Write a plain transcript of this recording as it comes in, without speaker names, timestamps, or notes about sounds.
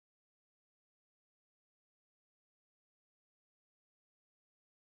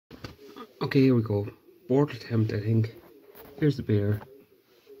Okay, here we go. Fourth attempt, I think. Here's the beer.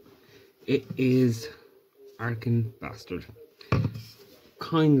 It is Arkin Bastard.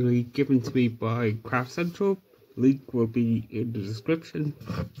 Kindly given to me by Craft Central. Link will be in the description.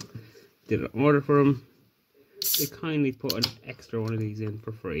 Did an order for them. They kindly put an extra one of these in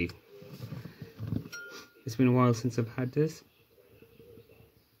for free. It's been a while since I've had this.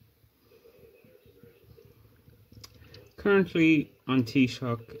 Currently on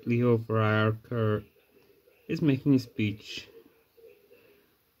Taoiseach, Leo Varadkar is making a speech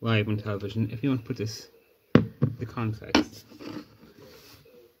live on television. If you want to put this the context,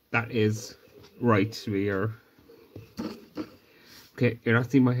 that is right beer. Okay, you're not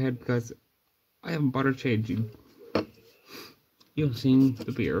seeing my head because I haven't bothered changing. You've seen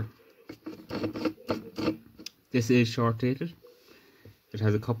the beer. This is short dated. It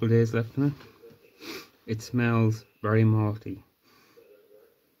has a couple of days left in it. It smells very malty.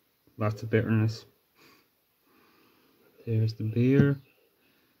 Lots of bitterness. There's the beer.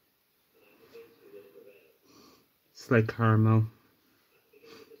 Slight caramel.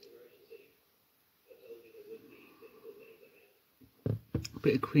 A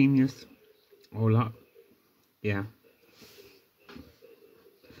bit of creaminess. Oh, a lot. Yeah.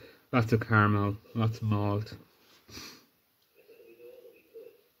 Lots of caramel. Lots of malt.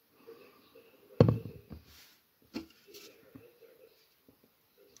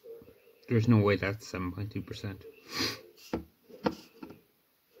 There's no way that's 7.2%.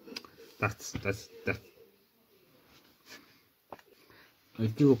 That's. I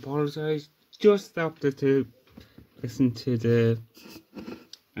do apologise. Just stopped it to listen to the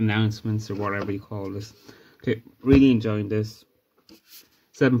announcements or whatever you call this. Okay, really enjoying this.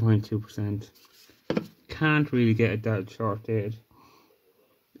 7.2%. Can't really get it that short dated.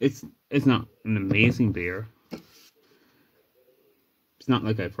 It's not an amazing beer. It's not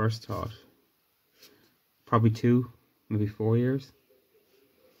like I first thought. Probably 2, maybe 4 years.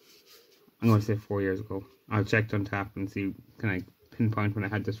 I'm going to say 4 years ago. I checked on tap and see, can I pinpoint when I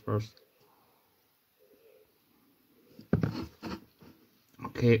had this first.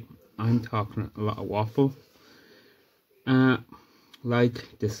 Okay, I'm talking a lot of waffle.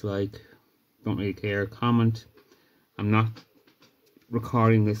 Like, dislike, don't really care. Comment. I'm not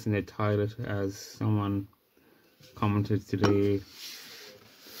recording this in a toilet as someone commented today.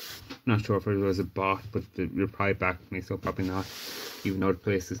 Not sure if it was a bot, but the reply back to me, so probably not. Even though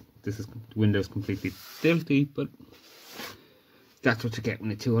the window's completely filthy, but that's what you get in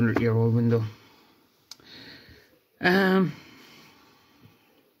a 200-year-old window.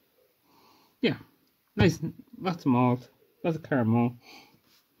 Yeah, nice, lots of malt, lots of caramel,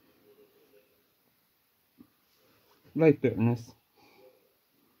 light bitterness.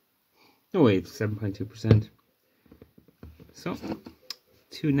 No way, it's 7.2%. So,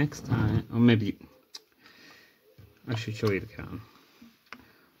 till next time, or maybe I should show you the can.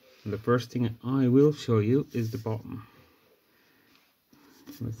 And the first thing I will show you is the bottom.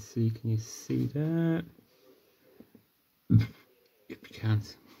 Let's see, can you see that? If you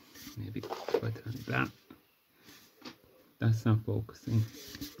can't, maybe try that. That's not focusing.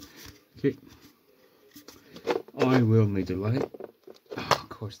 Okay. I will need a light. Oh, of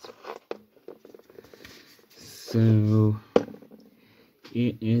course. So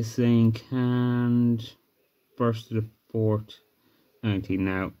it is saying canned 1st to the 4th 19.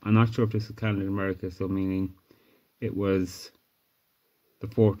 Now I'm not sure if this is canned in America, so meaning it was the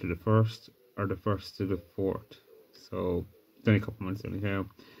 4th to the 1st or the 1st to the 4th. So it's only a couple months anyhow.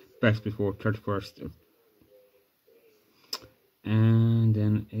 Best before 31st of, and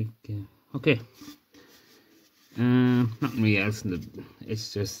then again. Okay. Nothing really else in the.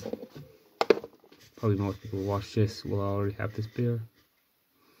 It's just probably most people who watch this will already have this beer.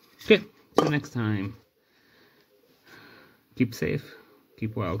 Okay, till next time. Keep safe,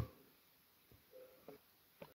 keep well.